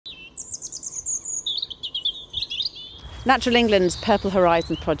Natural England's Purple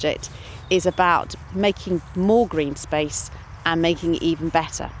Horizons project is about making more green space and making it even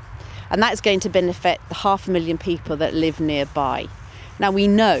better. And that's going to benefit the 500,000 people that live nearby. Now, we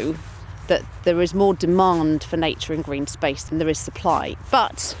know that there is more demand for nature and green space than there is supply,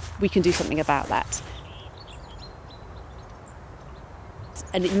 but we can do something about that.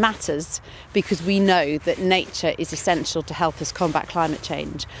 And it matters because we know that nature is essential to help us combat climate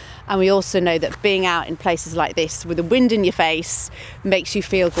change. And we also know that being out in places like this with the wind in your face makes you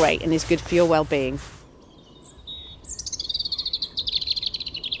feel great and is good for your well-being.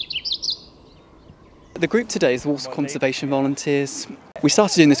 The group today is the Water Conservation Volunteers. We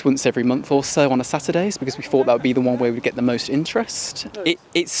started doing this once every month or so on a Saturdays because we thought that would be the one way we'd get the most interest.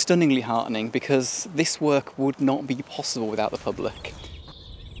 It's stunningly heartening because this work would not be possible without the public.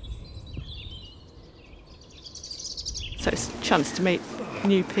 So it's a chance to meet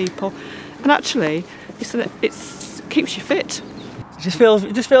new people, and actually it keeps you fit. It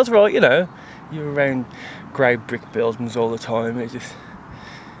just feels right, you know. You're around grey brick buildings all the time. It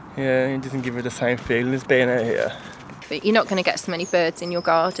doesn't give you the same feeling as being out here. You're not going to get so many birds in your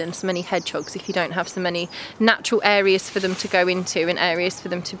garden, so many hedgehogs, if you don't have so many natural areas for them to go into and areas for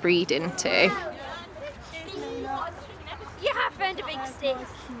them to breed into. You have found a big stick.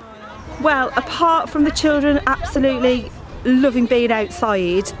 Well, apart from the children absolutely loving being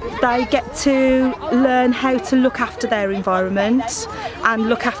outside, they get to learn how to look after their environment and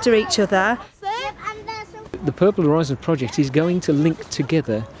look after each other. The Purple Horizons project is going to link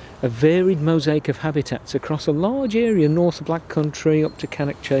together a varied mosaic of habitats across a large area north of Black Country up to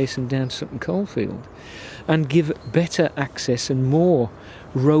Cannock Chase and down to Sutton Coalfield, and give better access and more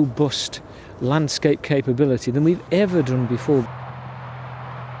robust landscape capability than we've ever done before.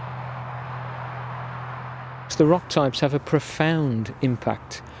 The rock types have a profound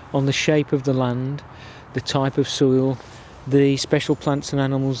impact on the shape of the land, the type of soil, the special plants and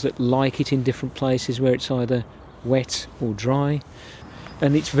animals that like it in different places where it's either wet or dry.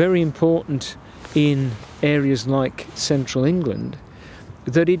 And it's very important in areas like central England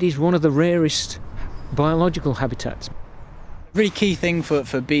that it is one of the rarest biological habitats. A really key thing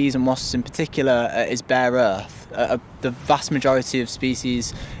for bees and wasps in particular is bare earth. The vast majority of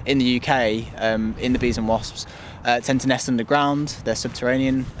species in the UK, in the bees and wasps, tend to nest underground. They're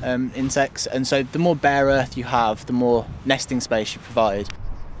subterranean insects, and so the more bare earth you have, the more nesting space you provide.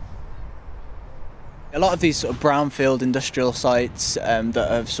 A lot of these sort of brownfield industrial sites that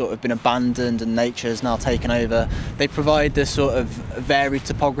have sort of been abandoned and nature has now taken over, they provide this sort of varied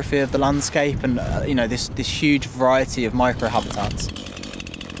topography of the landscape and you know, this huge variety of microhabitats.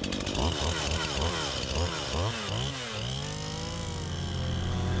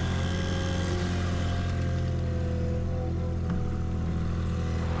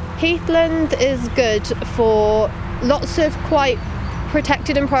 Heathland is good for lots of quite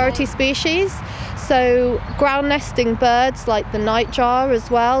protected and priority species. So ground nesting birds like the nightjar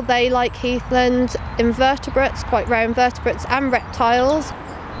as well, they like heathland. Invertebrates, quite rare invertebrates, and reptiles.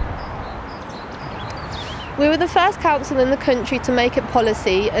 We were the first council in the country to make it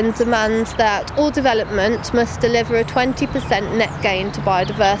policy and demand that all development must deliver a 20% net gain to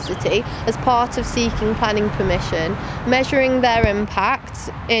biodiversity as part of seeking planning permission, measuring their impact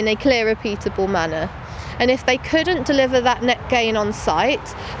in a clear, repeatable manner. And if they couldn't deliver that net gain on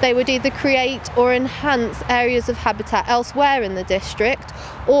site, they would either create or enhance areas of habitat elsewhere in the district,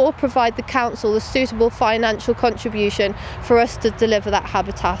 or provide the council a suitable financial contribution for us to deliver that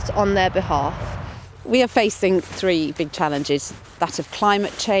habitat on their behalf. We are facing three big challenges: that of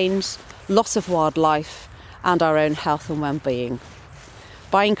climate change, loss of wildlife, and our own health and well-being.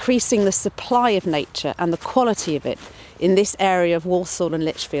 By increasing the supply of nature and the quality of it in this area of Walsall and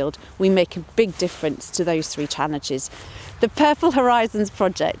Lichfield, we make a big difference to those three challenges. The Purple Horizons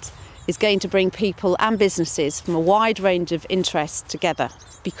project is going to bring people and businesses from a wide range of interests together,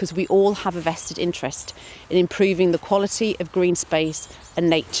 because we all have a vested interest in improving the quality of green space and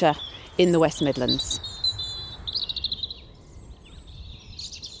nature in the West Midlands.